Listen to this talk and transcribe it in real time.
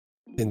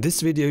In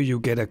this video you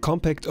get a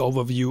compact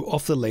overview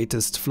of the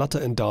latest Flutter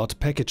and Dart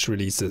package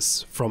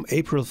releases. From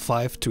April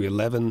 5 to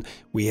 11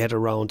 we had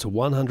around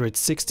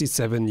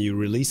 167 new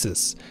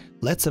releases.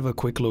 Let's have a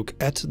quick look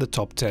at the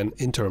top 10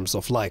 in terms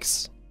of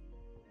likes.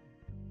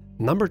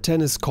 Number 10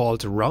 is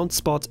called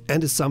RoundSpot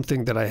and is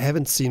something that I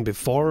haven't seen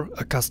before,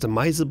 a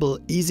customizable,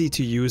 easy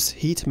to use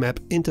heat map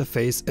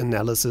interface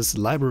analysis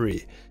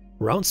library.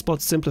 RoundSpot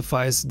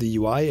simplifies the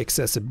UI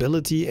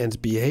accessibility and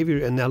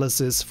behavior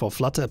analysis for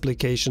Flutter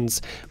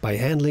applications by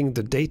handling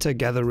the data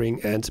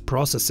gathering and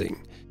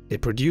processing.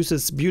 It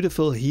produces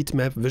beautiful heat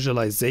map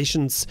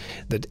visualizations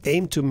that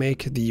aim to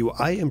make the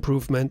UI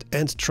improvement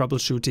and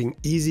troubleshooting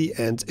easy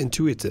and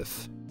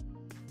intuitive.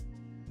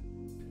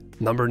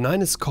 Number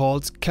 9 is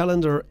called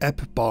Calendar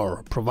App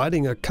Bar,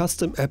 providing a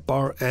custom app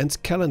bar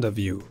and calendar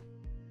view.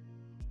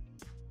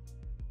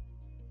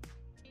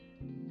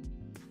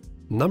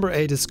 Number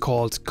 8 is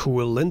called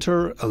Cool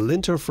Linter, a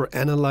linter for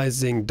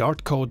analyzing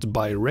Dart code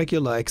by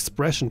regular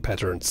expression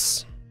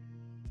patterns.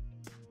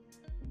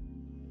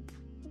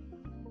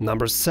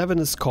 Number 7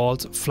 is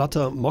called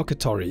Flutter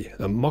Mockatory,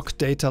 a mock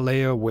data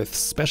layer with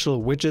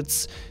special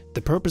widgets.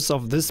 The purpose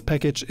of this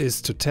package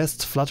is to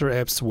test Flutter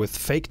apps with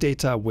fake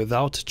data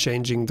without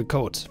changing the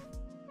code.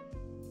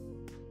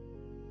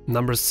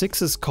 Number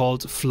 6 is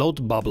called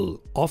Float Bubble,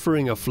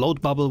 offering a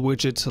float bubble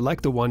widget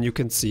like the one you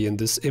can see in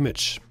this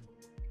image.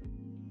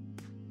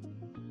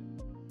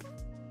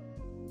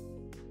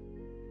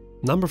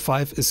 Number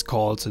 5 is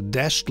called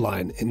Dashed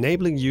Line,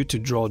 enabling you to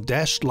draw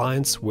dashed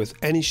lines with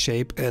any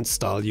shape and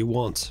style you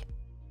want.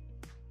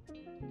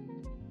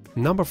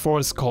 Number 4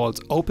 is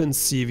called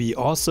OpenCV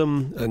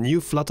Awesome, a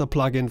new Flutter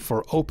plugin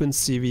for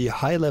OpenCV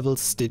high-level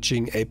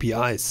stitching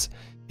APIs.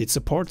 It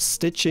supports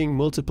stitching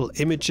multiple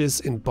images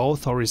in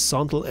both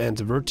horizontal and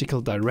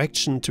vertical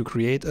direction to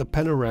create a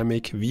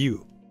panoramic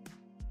view.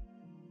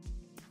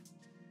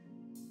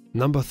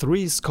 Number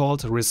 3 is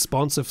called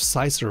Responsive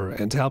Sizer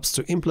and helps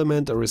to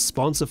implement a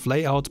responsive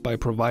layout by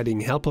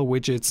providing helper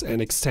widgets and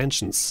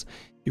extensions.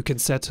 You can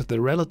set the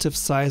relative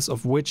size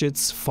of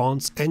widgets,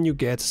 fonts, and you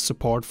get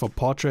support for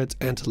portrait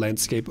and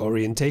landscape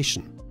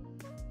orientation.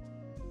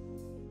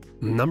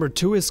 Number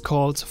 2 is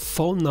called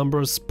Phone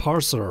Numbers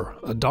Parser,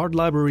 a Dart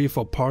library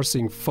for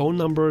parsing phone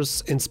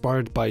numbers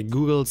inspired by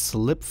Google's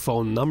Lip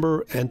Phone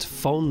Number and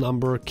Phone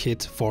Number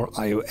Kit for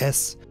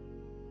iOS.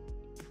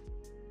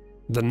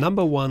 The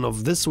number 1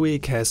 of this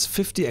week has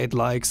 58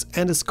 likes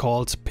and is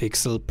called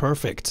Pixel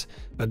Perfect,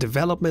 a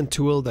development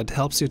tool that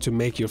helps you to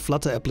make your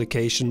Flutter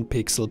application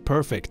pixel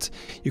perfect.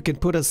 You can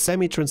put a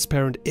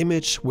semi-transparent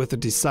image with the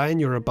design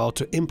you're about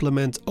to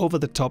implement over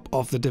the top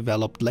of the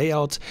developed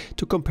layout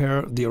to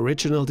compare the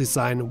original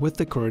design with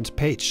the current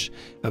page.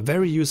 A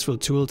very useful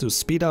tool to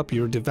speed up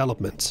your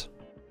development.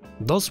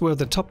 Those were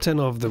the top 10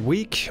 of the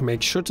week.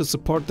 Make sure to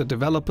support the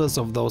developers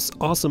of those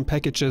awesome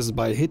packages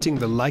by hitting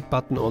the like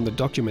button on the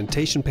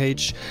documentation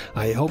page.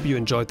 I hope you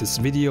enjoyed this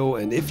video,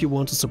 and if you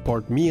want to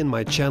support me and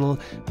my channel,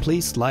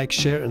 please like,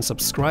 share and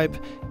subscribe.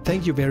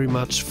 Thank you very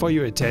much for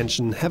your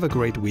attention, have a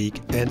great week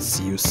and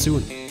see you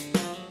soon.